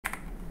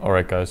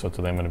Alright guys, so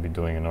today I'm going to be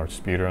doing an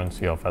Arch speedrun,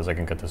 see how fast I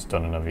can get this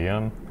done in a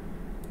VM,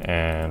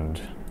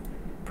 and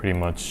pretty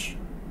much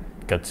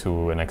get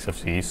to an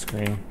XFCE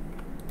screen.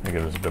 I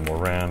give this a bit more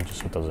RAM just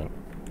so it doesn't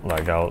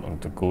lag out on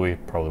the GUI,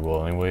 probably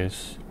will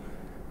anyways.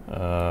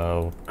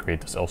 Create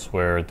this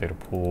elsewhere, data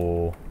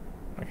pool,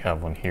 I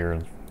have one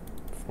here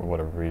for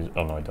whatever reason.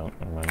 Oh no I don't,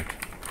 never mind.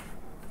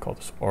 Call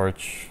this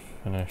Arch,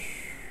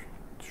 finish,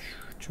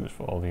 choose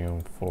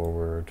volume,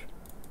 forward,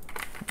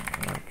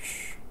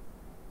 Arch.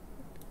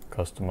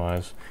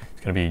 Customize.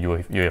 It's gonna be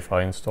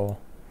UEFI install.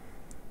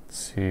 Let's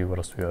see what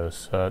else we gotta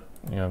set.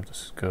 Yeah,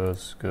 this is good.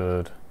 This is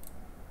good.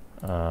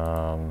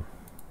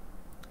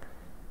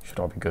 Should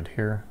all be good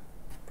here.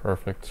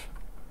 Perfect.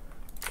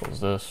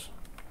 Close this.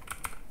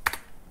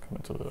 Come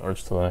into the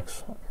Arch to the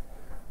next.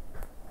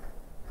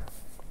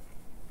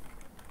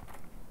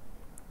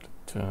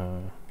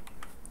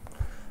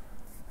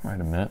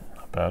 Right a minute.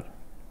 Not bad.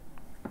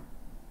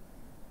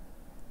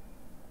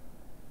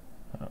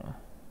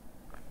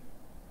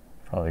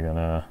 Probably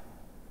gonna,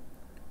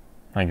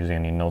 not using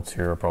any notes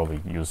here, I'll probably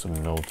use some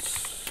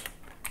notes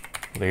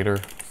later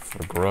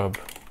for grub.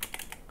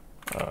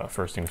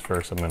 First things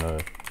first, I'm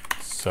gonna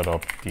set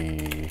up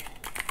the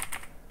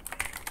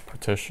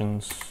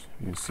partitions,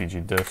 use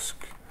CG disk,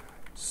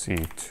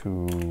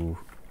 C2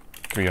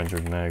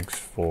 300 megs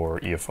for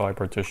EFI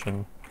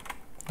partition.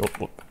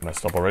 Oh,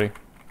 messed up already.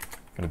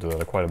 Gonna do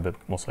that quite a bit,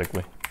 most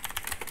likely.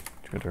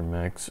 200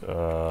 megs,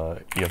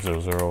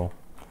 EF00.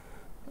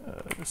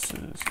 This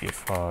is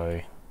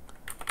EFI,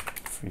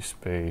 free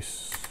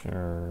space,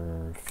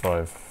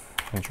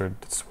 500,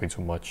 that's way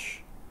too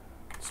much.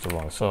 It's the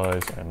wrong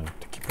size, and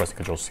to keep pressing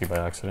Control C by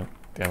accident,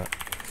 damn it.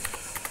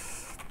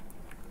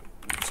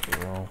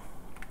 0.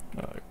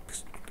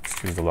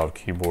 Excuse the loud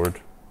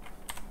keyboard,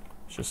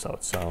 it's just how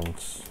it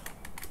sounds.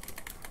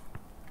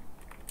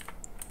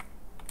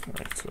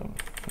 Alright, so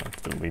I have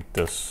to delete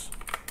this.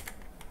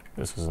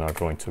 This is not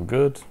going too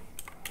good,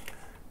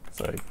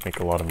 because I make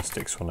a lot of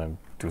mistakes when I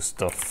do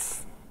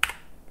stuff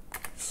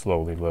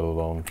slowly, let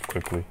alone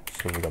quickly.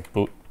 So we got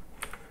boot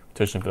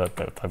partition for that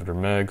 500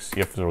 megs,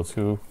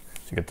 EF02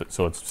 to get the,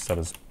 so it's set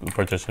as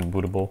partition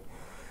bootable.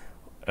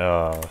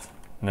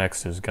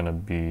 Next is gonna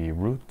be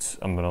root.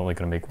 I'm only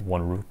gonna make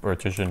one root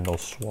partition, no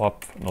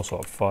swap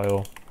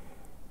file.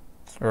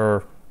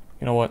 Or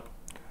you know what?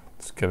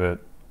 Let's give it.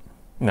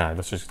 Nah,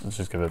 let's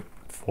just give it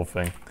full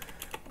thing.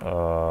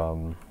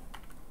 Yeah.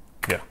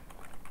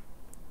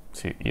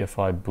 Let's see,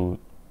 EFI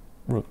boot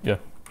root. Yeah.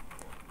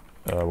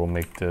 We'll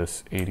make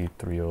this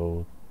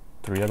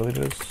 8303, I believe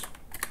it is.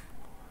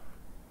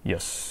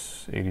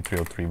 Yes,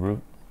 8303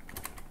 root.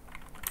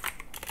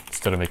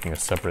 Instead of making a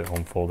separate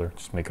home folder,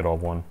 just make it all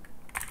one.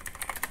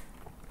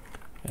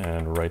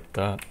 And write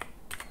that.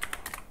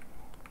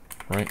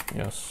 Right,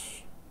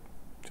 yes.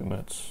 2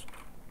 minutes.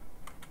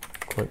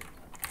 Quit.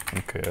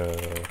 Okay,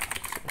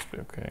 supposed to be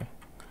okay.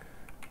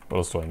 What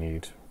else do I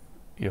need?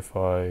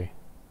 EFI,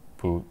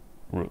 boot,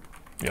 root.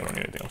 Yeah, I don't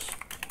need anything else.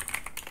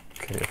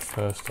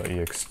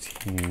 kfs.ext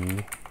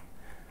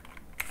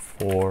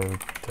for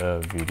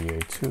dev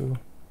vda2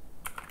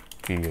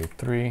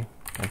 vda3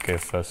 and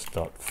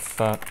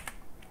kfs.fat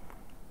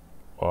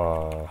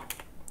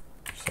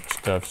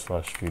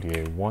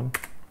 /dev/vda1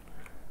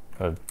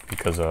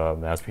 because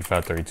it has to be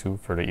fat32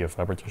 for the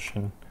EFI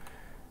partition.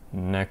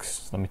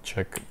 Next, let me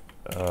check.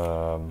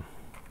 Alright,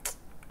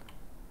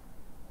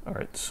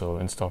 so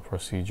install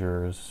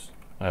procedures.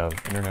 I have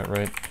internet,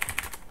 right?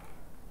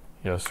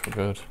 Yes, we're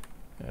good.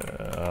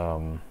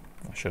 I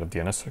should have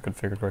DNS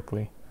configured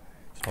correctly.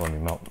 So let me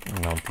mount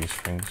these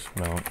things.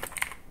 Mount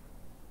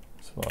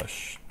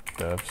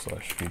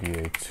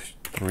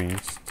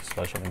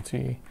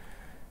 /dev/vda3/mnt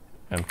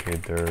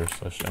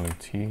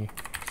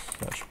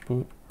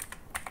mkdir/mnt/boot.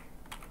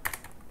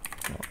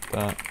 Mount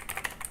that.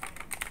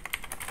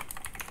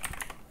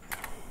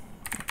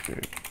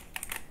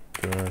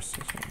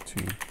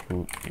 mkdir/mnt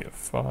boot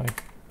EFI.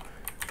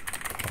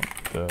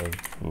 Dev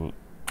boot.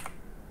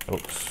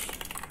 Oops.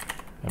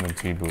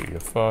 MNT boot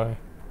EFI.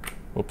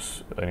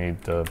 Oops, I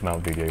need the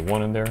mount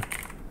VDA1 in there.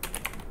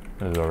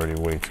 This is already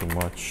way too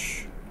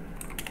much.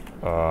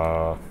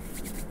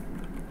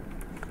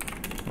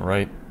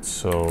 Right,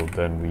 so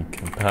then we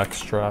can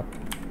packstrap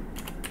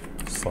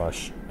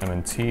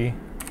 /MNT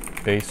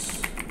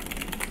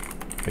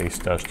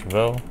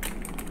base-devel.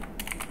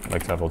 I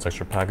like to have those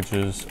extra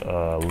packages.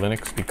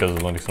 Linux, because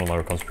Linux no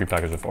longer comes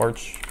prepackaged with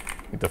Arch.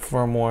 Need the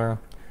firmware.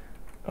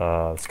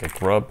 Let's get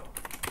grub.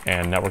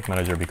 And network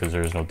manager, because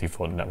there is no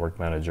default network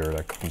manager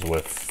that comes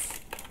with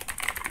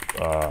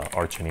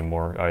Arch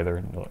anymore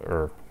either,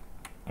 or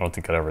I don't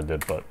think it ever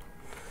did, but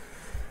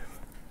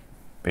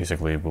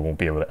basically we won't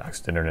be able to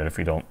access the internet if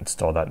we don't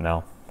install that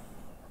now.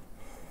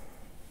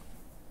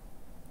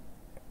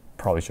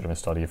 Probably should have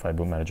installed EFI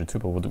boot manager too,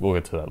 but we'll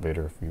get to that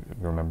later if you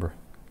remember,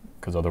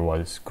 because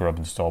otherwise grub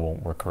install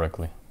won't work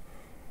correctly.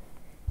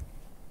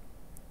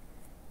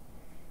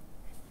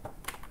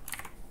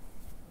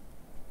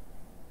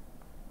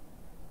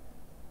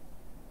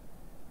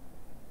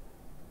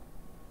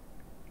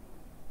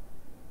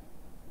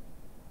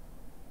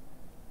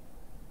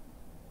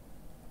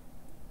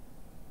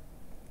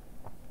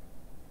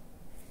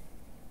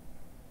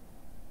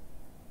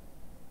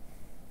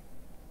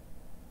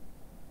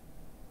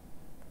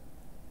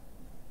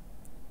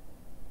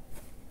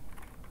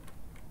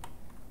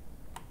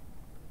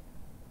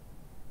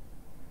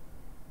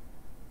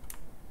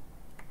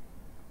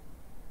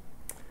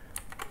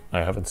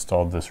 I have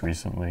installed this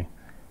recently.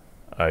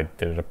 I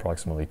did it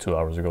approximately 2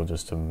 hours ago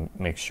just to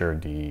make sure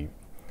the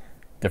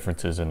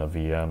differences in a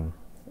VM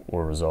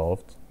were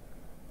resolved.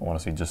 I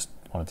wanted to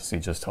see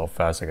just how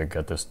fast I could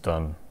get this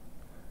done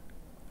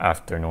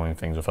after knowing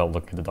things without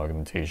looking at the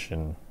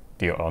documentation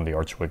on the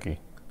Arch wiki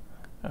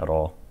at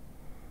all.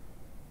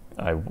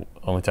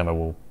 Only time I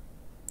will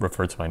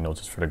refer to my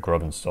notes is for the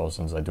grub install,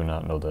 since I do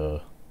not know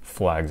the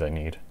flags I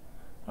need.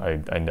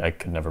 I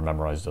could never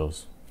memorize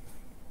those.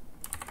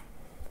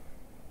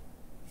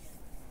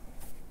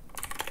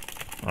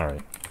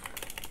 Alright,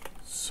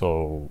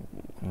 so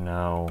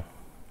now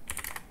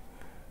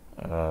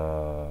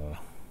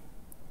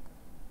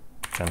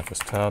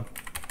manifest tab,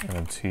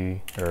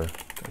 mnt, or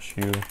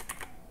 -u,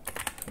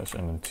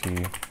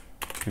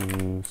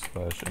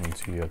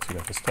 /mnt2/mnt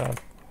 /tfs tab.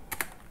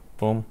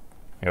 Boom,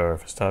 we got our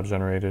FS tab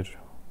generated.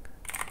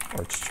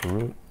 Arch to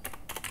root.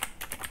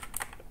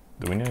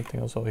 Do we need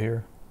anything else over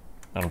here?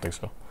 I don't think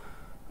so.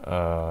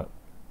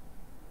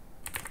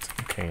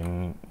 Okay,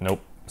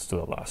 nope, let's do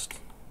that last.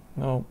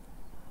 Nope.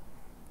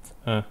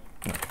 No.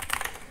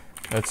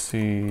 Let's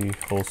see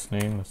host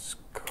name. Let's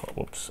call,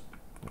 whoops.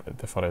 I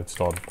thought I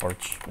installed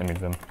Arch,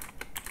 Vim.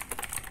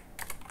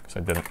 Because I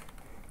didn't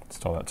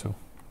install that too.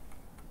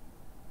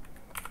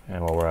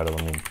 And while we're at it,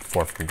 let me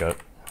forget.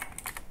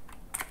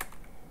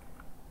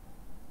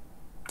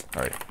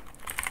 Alright.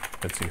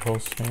 Let's see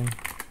host name.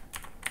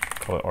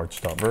 Call it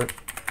arch.vert.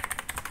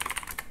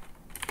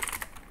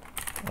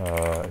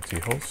 Let's see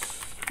host.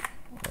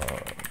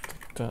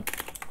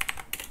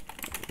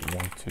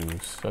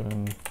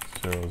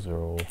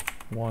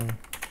 127.0.0.1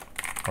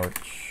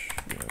 arch,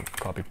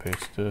 copy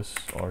paste this,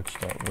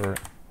 arch.vert,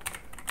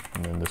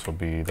 and then this will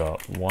be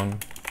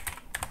 .1.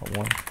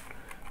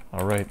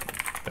 Alright,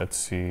 let's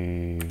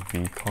see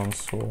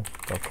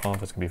vconsole.conf,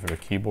 that's going to be for the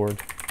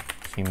keyboard,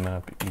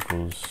 keymap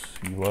equals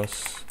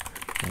US,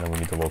 and then we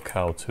need the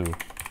locale too,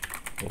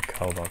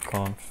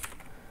 locale.conf,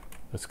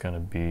 that's going to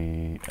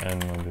be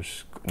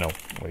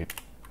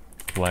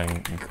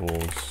lang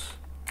equals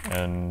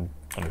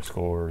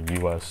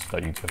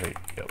n_us.utf8,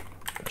 yep,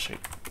 that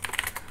shape.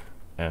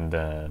 And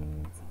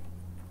then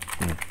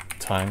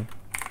time,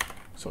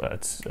 so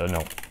that's,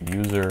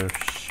 user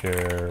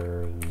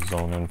share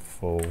zone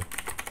info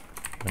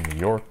in New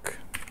York,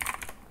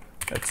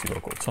 that's the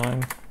local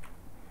time.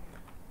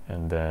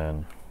 And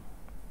then,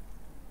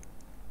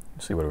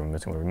 let's see what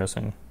we're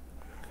missing.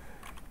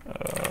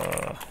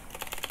 I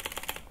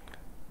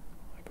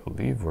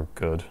believe we're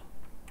good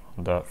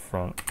on that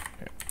front.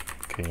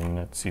 Okay,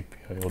 net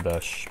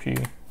cpio-p,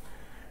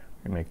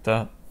 we make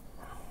that.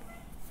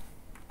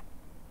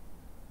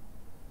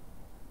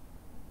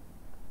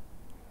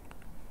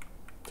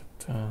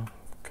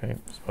 Okay,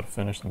 it's about to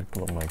finish. Let me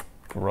pull up my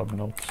grub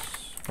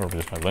notes, or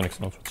just my Linux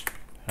notes, which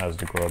has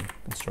the grub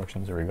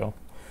instructions. There we go.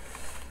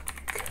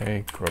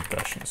 Okay,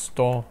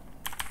 grub-install,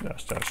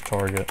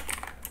 --target,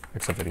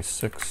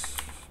 XF86,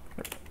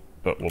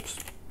 whoops,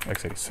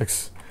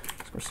 x86,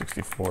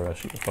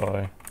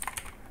 _64-EFI,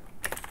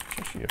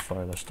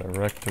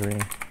 EFI-directory,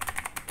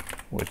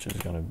 which is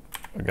going to,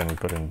 again, we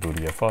put in boot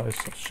EFI,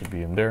 so it should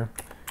be in there.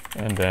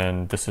 And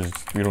then this is,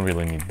 we don't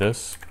really need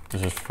this.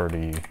 This is for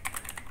the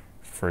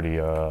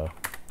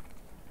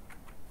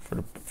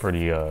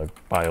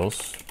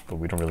BIOS, but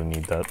we don't really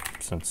need that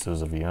since this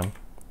is a VM.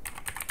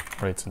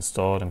 Right, it's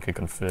installed,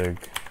 mkconfig,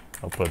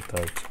 I'll put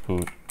that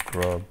boot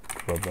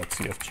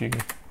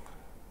grub.cfg.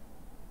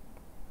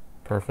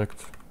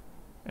 Perfect.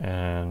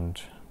 And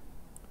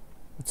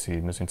let's see,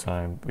 missing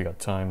time, we got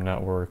time,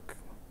 network,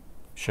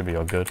 should be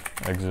all good,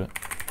 exit.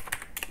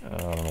 I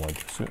don't know why,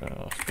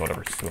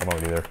 whatever, I'm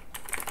already there.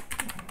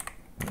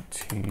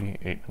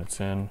 8 minutes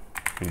in,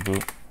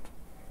 reboot.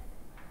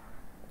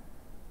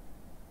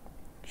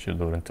 Should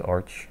load into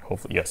Arch,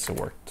 hopefully, yes, it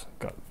worked,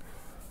 got it.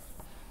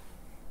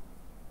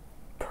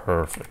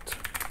 Perfect.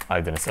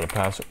 I didn't set a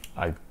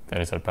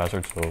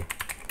password, so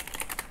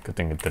good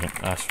thing it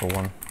didn't ask for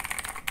one.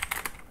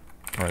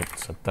 All right,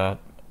 set that.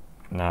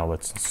 Now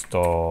let's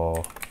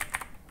install,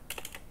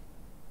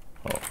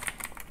 I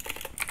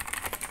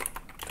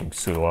think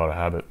sudo out of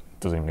habit,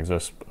 doesn't even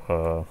exist.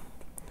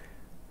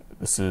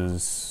 This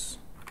is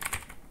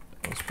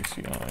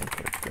LSPCI,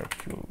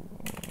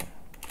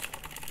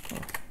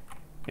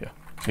 yeah,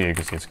 so you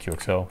can see it's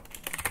QXL,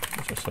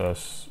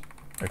 HSS,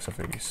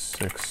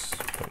 XF86,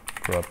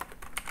 grub,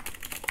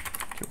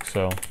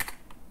 QXL,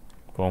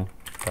 boom,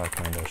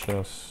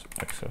 background-s,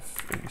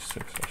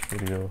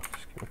 XF86-video,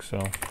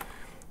 QXL.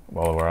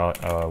 While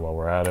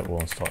we're at it, we'll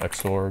install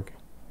xorg.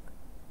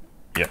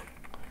 Yeah,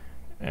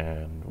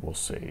 and we'll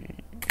say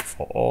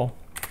default all.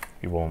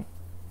 We won't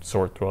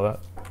sort through all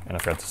that. And I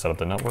forgot to set up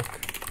the network.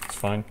 It's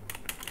fine.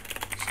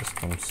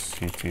 System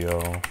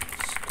CTL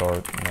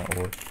start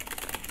network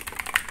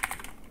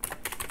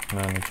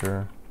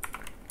manager.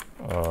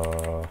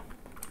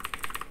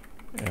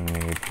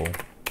 Enable.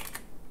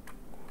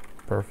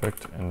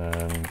 Perfect. And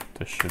then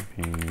this should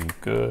be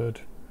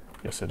good.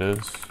 Yes, it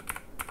is.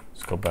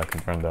 Let's go back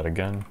and run that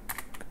again.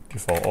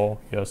 Default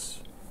all,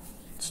 yes.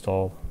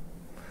 Install.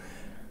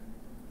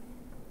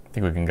 I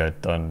think we can get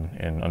it done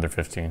in under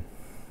 15.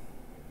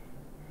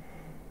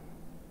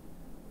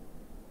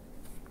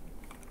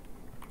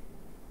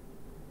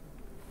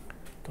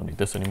 Don't need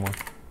this anymore.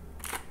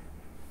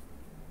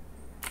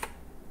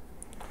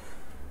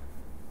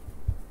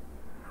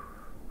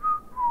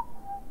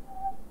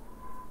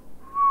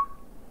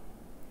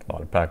 A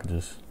lot of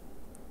packages.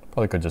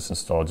 Probably could just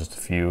install just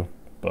a few,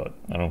 but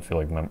I don't feel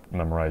like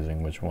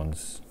memorizing which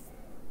ones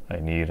I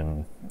need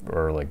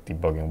or like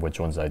debugging which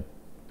ones I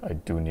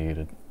do need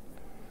it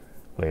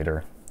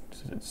later.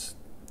 It's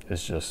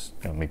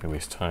just make me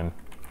waste time.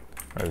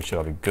 Alright, we should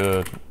all be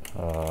good.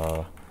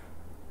 I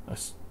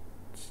just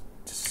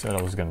said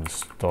I was gonna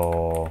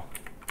install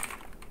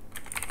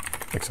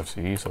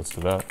XFCE, so let's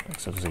do that.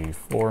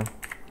 XFCE4.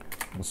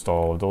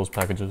 Install those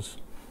packages.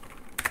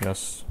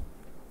 Yes.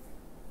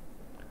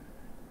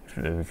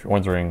 If you're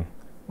wondering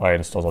why it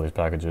installs all these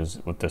packages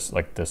with this,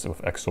 with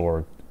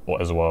xorg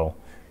as well,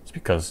 it's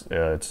because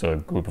it's a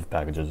group of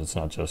packages. It's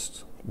not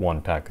just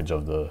one package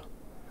of the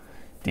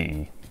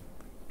DE.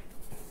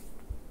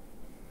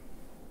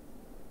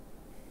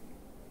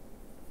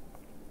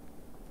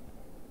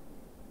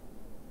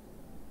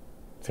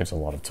 Saves a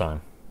lot of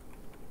time.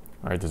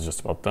 All right, this is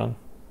just about done.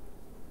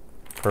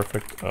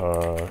 Perfect.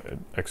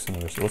 Let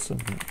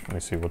me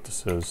see what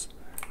this is.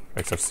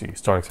 XFCE,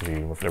 start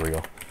XFCE. There we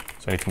go.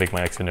 So I need to make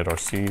my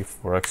xinit.rc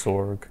for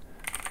xorg.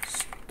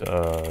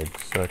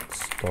 Exec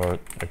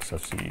start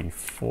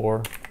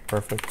XFCE4.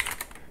 Perfect.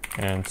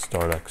 And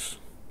start x.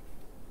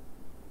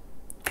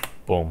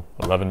 Boom.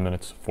 11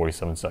 minutes,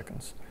 47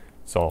 seconds.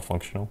 It's all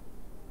functional.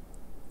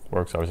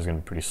 Works. Obviously, it's going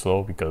to be pretty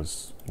slow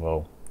because,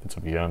 well, it's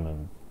a VM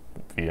and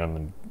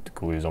the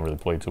GUIs don't really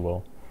play too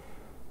well.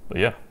 But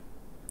yeah,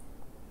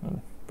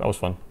 that was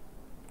fun.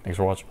 Thanks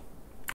for watching.